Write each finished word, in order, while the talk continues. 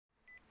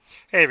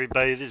Hey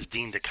everybody, this is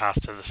Dean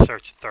DaCosta, the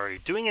Search Authority,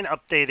 doing an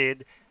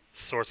updated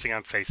sourcing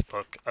on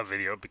Facebook a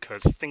video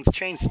because things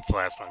changed since the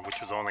last one, which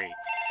was only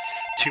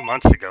 2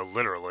 months ago,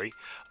 literally.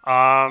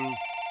 Um,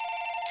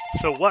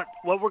 so what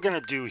we're gonna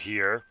do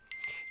here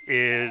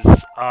is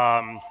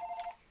I'm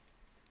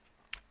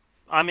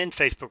in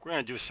Facebook. We're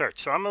gonna do a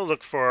search. So I'm gonna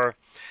look for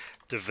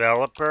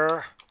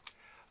developer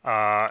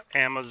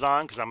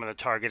Amazon because I'm gonna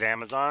target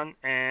Amazon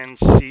and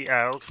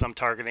Seattle because I'm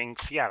targeting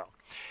Seattle.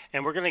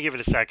 And we're going to give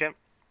it a second.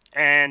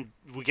 And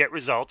we get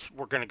results.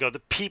 We're going to go to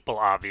people,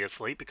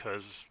 obviously,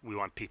 because we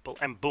want people.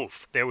 And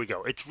boof, there we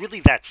go. It's really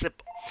that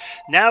simple.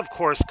 Now, of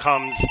course,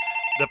 comes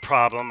the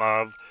problem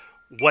of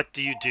what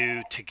do you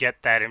do to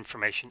get that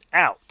information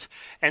out?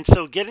 And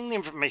so getting the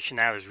information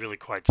out is really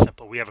quite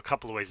simple. We have a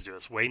couple of ways to do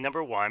this. Way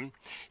number one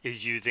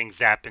is using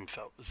Zap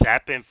Info.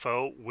 Zap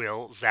Info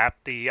will zap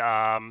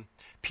the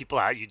people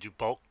out. You do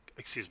bulk,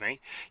 excuse me.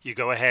 You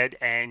go ahead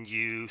and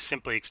you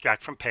simply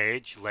extract from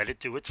page, let it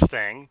do its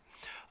thing.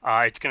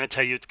 It's going to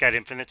tell you it's got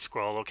infinite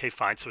scroll. Okay,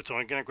 fine. So it's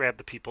only going to grab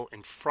the people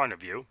in front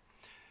of you.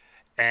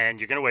 And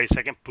you're going to wait a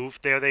second.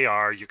 Poof, there they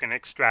are. You're going to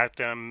extract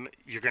them.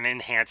 You're going to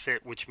enhance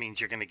it, which means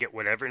you're going to get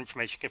whatever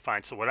information you can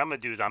find. So what I'm going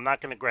to do is I'm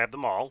not going to grab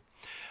them all.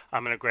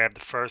 I'm going to grab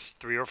the first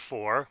three or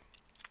four.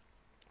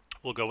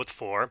 We'll go with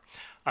four.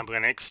 I'm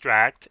going to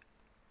extract,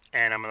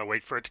 and I'm going to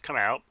wait for it to come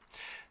out.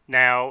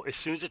 Now, as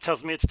soon as it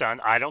tells me it's done,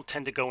 I don't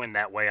tend to go in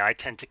that way. I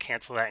tend to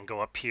cancel that and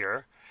go up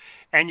here.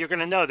 And you're going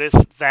to notice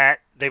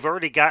that they've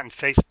already gotten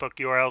Facebook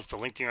URLs, the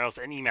LinkedIn URLs,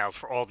 and emails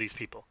for all these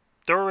people.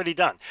 They're already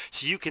done.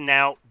 So you can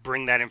now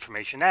bring that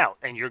information out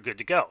and you're good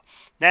to go.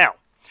 Now,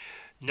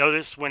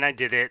 notice when I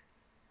did it,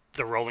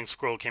 the rolling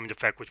scroll came into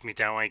effect, which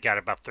means I only got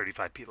about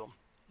 35 people.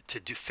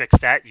 To fix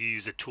that, you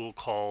use a tool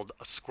called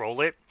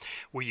Scroll It,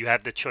 where you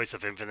have the choice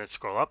of infinite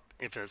scroll up,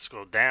 infinite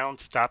scroll down,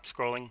 stop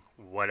scrolling,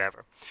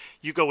 whatever.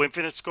 You go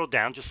infinite scroll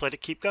down, just let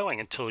it keep going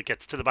until it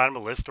gets to the bottom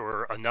of the list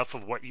or enough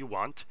of what you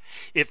want.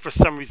 If for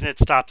some reason it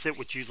stops it,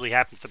 which usually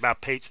happens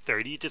about page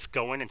 30, you just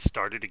go in and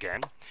start it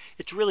again.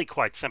 It's really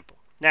quite simple.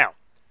 Now,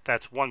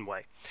 that's one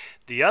way.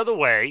 The other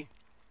way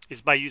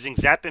is by using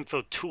Zap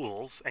Info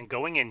tools and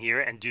going in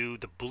here and do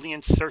the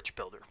Boolean search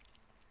builder.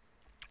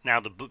 Now,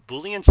 the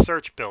Boolean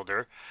search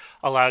builder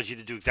allows you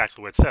to do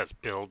exactly what it says,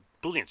 build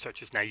Boolean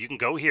searches. Now, you can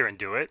go here and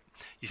do it.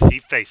 You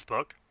see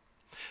Facebook.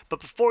 But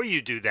before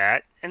you do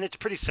that, and it's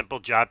pretty simple,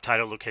 job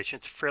title, location,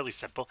 it's fairly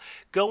simple,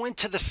 go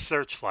into the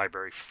search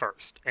library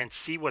first and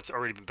see what's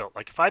already been built.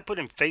 Like if I put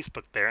in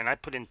Facebook there and I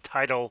put in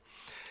title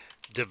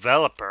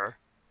developer,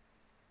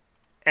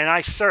 and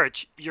I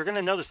search, you're going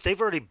to notice they've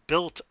already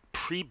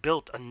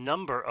pre-built a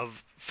number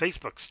of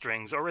Facebook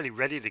strings already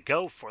ready to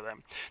go for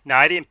them. Now,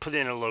 I didn't put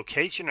in a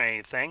location or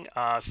anything,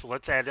 so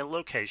let's add in a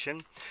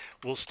location.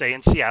 We'll stay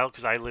in Seattle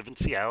because I live in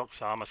Seattle,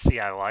 so I'm a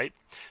Seattleite.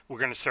 We're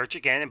going to search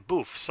again, and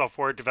boof,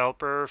 software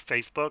developer,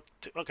 Facebook.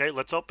 Okay,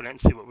 let's open it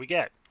and see what we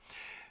get.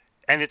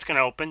 And it's going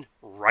to open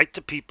right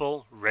to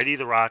people, ready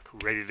to rock,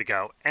 ready to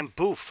go. And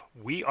boof,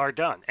 we are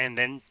done. And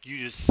then you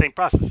use the same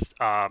process.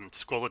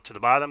 Scroll it to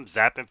the bottom,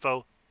 Zap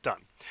Info,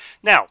 done.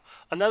 Now,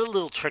 another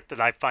little trick that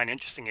I find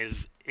interesting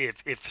is if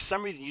for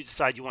some reason you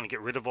decide you want to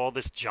get rid of all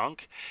this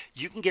junk,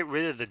 you can get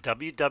rid of the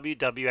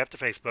www after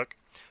Facebook,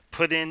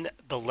 put in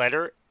the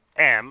letter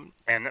M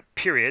and a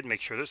period,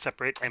 make sure they're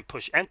separate, and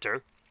push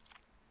enter.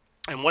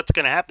 And what's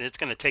going to happen, it's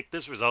going to take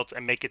this results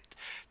and make it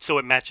so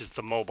it matches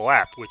the mobile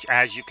app, which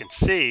as you can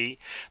see,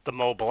 the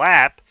mobile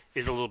app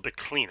is a little bit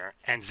cleaner.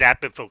 And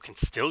Zap Info can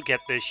still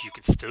get this. You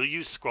can still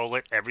use Scroll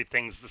It.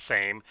 Everything's the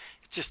same.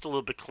 It's just a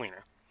little bit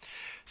cleaner.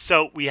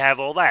 So we have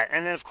all that.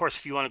 And then, of course,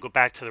 if you want to go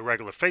back to the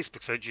regular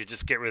Facebook search, you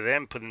just get rid of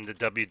them, put in the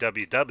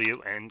www,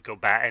 and go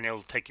back, and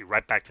it'll take you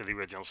right back to the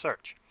original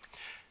search.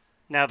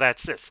 Now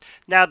that's this.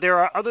 Now there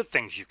are other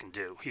things you can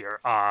do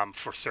here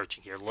for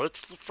searching here.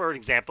 Let's, for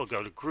example,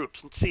 go to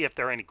groups and see if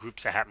there are any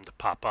groups that happen to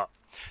pop up.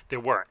 There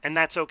weren't, and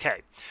that's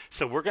okay.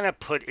 So we're going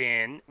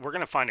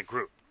to find a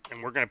group,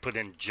 and we're going to put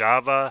in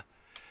Java,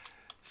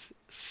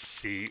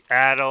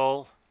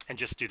 Seattle, and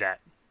just do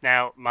that.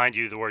 Now, mind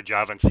you, the word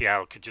Java and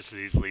Seattle could just as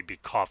easily be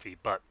coffee,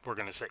 but we're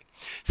going to see.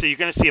 So you're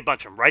going to see a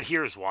bunch of them. Right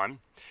here is one.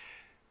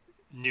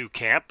 New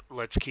camp.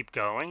 Let's keep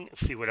going.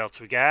 See what else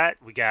we got.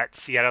 We got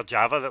Seattle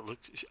Java that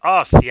looks.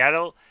 Oh,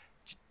 Seattle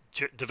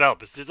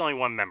developers. There's only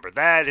one member.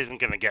 That isn't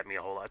going to get me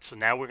a whole lot. So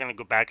now we're going to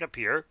go back up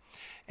here,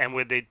 and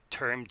with the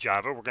term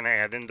Java, we're going to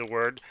add in the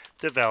word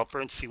developer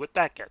and see what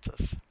that gets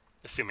us.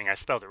 Assuming I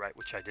spelled it right,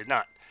 which I did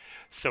not.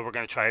 So we're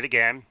going to try it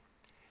again.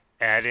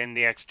 Add in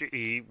the extra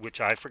E,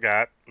 which I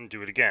forgot, and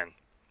do it again.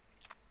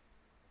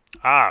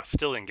 Ah,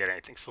 still didn't get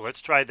anything. So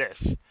let's try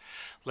this.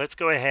 Let's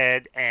go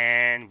ahead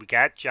and we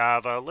got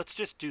Java. Let's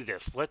just do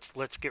this.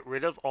 Let's get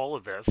rid of all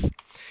of this.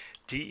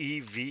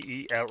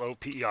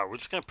 Developer. We're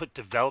just going to put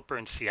developer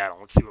in Seattle.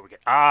 Let's see what we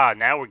get. Ah,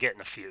 now we're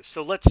getting a few.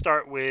 So let's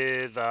start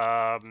with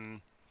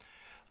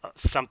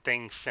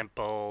something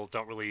simple.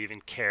 Don't really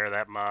even care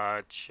that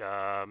much.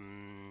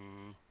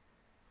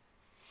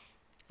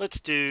 Let's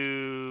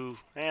do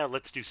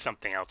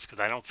something else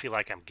because I don't feel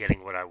like I'm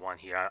getting what I want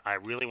here. I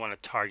really want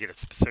to target a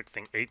specific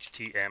thing,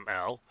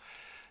 HTML.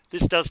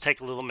 This does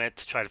take a little minute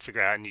to try to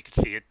figure out, and you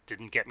can see it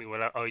didn't get me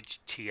what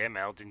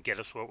HTML didn't get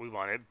us what we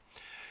wanted.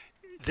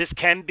 This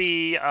can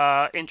be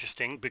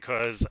interesting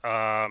because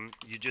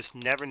you just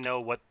never know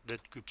what the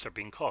groups are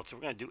being called. So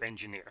we're going to do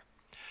engineer.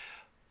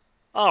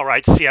 All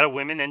right, Seattle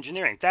Women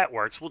Engineering. That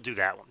works. We'll do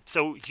that one.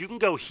 So you can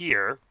go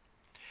here,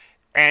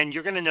 and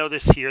you're going to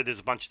notice here there's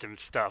a bunch of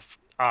different stuff.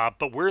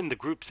 But we're in the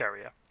groups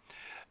area,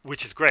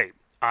 which is great.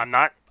 I'm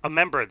not a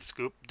member of this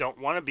group, don't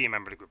want to be a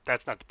member of the group.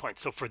 That's not the point.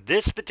 So for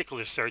this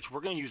particular search,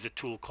 we're going to use a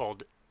tool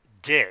called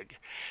Dig.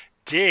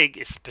 Dig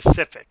is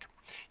specific.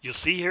 You'll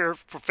see here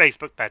for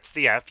Facebook, that's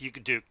the F. You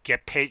could do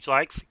get page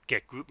likes,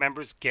 get group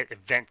members, get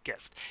event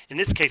guests. In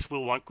this case,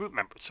 we'll want group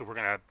members. So we're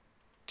going to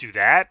do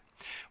that.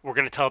 We're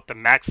going to tell it the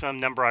maximum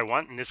number I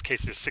want. In this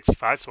case, there's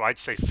 65, so I'd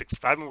say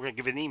 65, and we're going to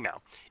give it an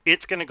email.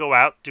 It's going to go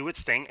out, do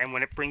its thing, and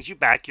when it brings you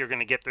back, you're going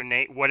to get their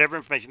name, whatever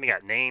information they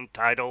got, name,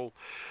 title,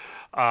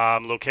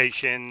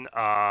 location,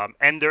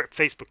 and their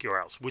Facebook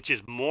URLs, which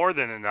is more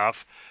than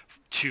enough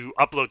to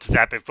upload to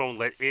Zap Info and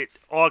let it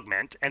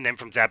augment. And then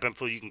from Zap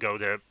Info, you can go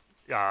to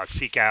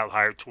Seek Out,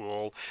 Hire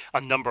Tool, a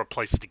number of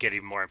places to get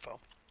even more info.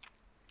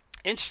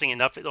 Interesting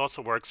enough, it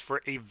also works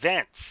for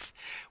events,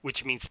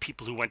 which means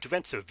people who went to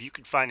events. So if you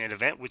could find an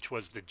event which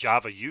was the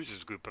Java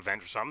users group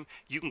event or something,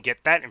 you can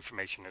get that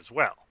information as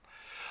well.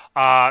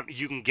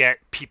 You can get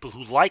people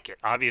who like it.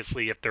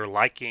 Obviously, if they're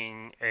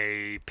liking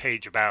a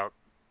page about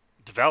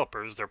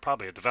developers, they're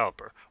probably a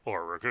developer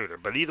or a recruiter.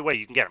 But either way,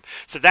 you can get them.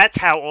 So that's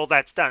how all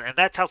that's done, and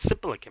that's how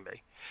simple it can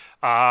be.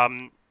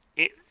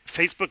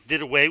 Facebook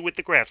did away with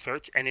the graph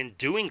search, and in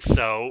doing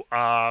so,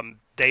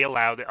 they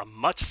allowed a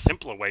much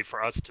simpler way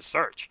for us to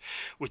search,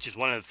 which is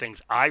one of the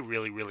things I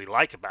really, really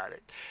like about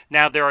it.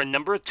 Now, there are a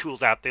number of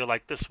tools out there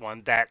like this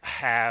one that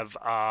have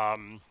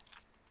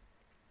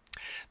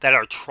that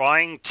are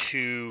trying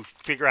to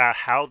figure out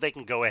how they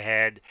can go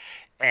ahead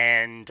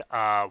and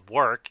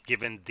work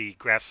given the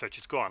graph search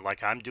is gone.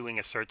 Like I'm doing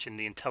a search in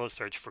the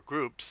IntelliSearch for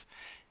groups.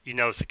 You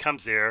notice it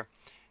comes there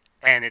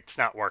and it's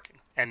not working.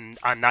 And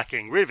I'm not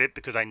getting rid of it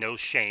because I know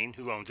Shane,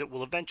 who owns it,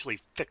 will eventually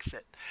fix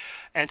it.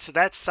 And so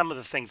that's some of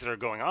the things that are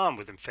going on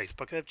within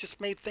Facebook that have just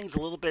made things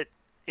a little bit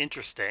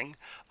interesting.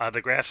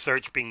 The graph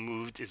search being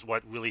moved is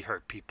what really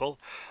hurt people.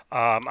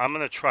 I'm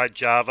going to try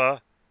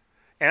Java.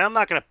 And I'm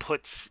not going to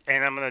put,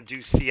 and I'm going to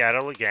do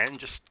Seattle again,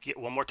 just get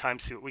one more time,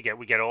 see what we get.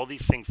 We get all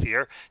these things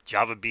here,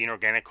 Java bean,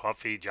 organic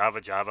coffee, Java,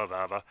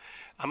 Java.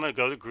 I'm going to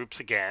go to groups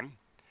again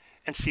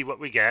and see what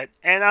we get.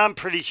 And I'm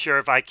pretty sure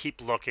if I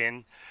keep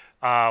looking,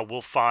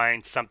 we'll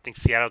find something.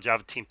 Seattle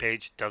Java team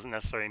page doesn't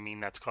necessarily mean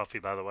that's coffee,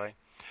 by the way.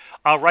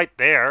 Right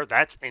there,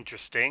 that's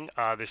interesting.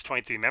 There's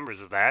 23 members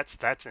of that, so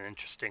that's an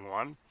interesting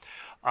one.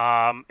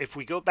 If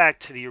we go back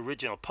to the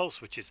original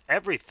post, which is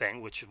everything,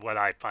 which is what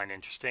I find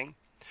interesting,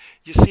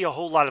 you see a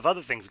whole lot of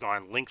other things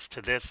going on. Links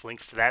to this,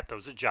 links to that.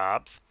 Those are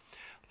jobs.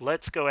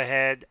 Let's go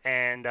ahead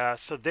and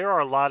so there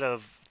are a lot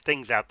of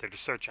things out there to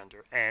search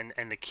under, and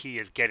the key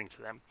is getting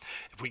to them.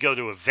 If we go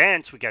to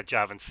events, we got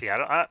Java in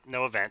Seattle.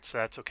 No events, so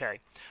that's okay.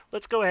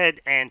 Let's go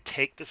ahead and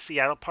take the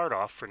Seattle part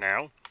off for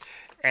now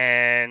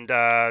and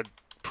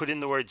put in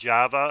the word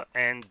Java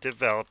and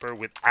developer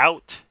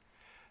without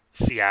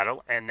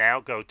Seattle, and now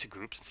go to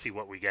groups and see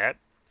what we get.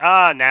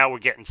 Now we're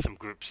getting some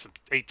groups,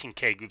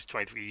 18K groups,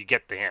 23. You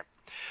get the hint.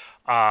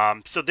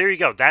 So there you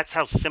go. That's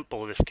how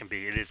simple this can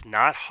be. It is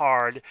not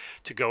hard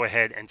to go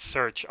ahead and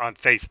search on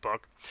Facebook.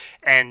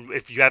 And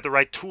if you have the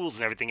right tools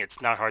and everything,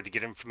 it's not hard to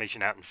get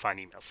information out and find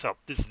emails. So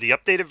this is the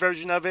updated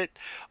version of it.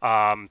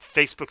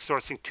 Facebook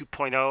Sourcing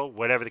 2.0,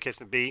 whatever the case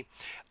may be.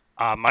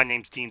 My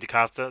name's Dean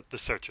DaCosta, the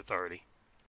Search Authority.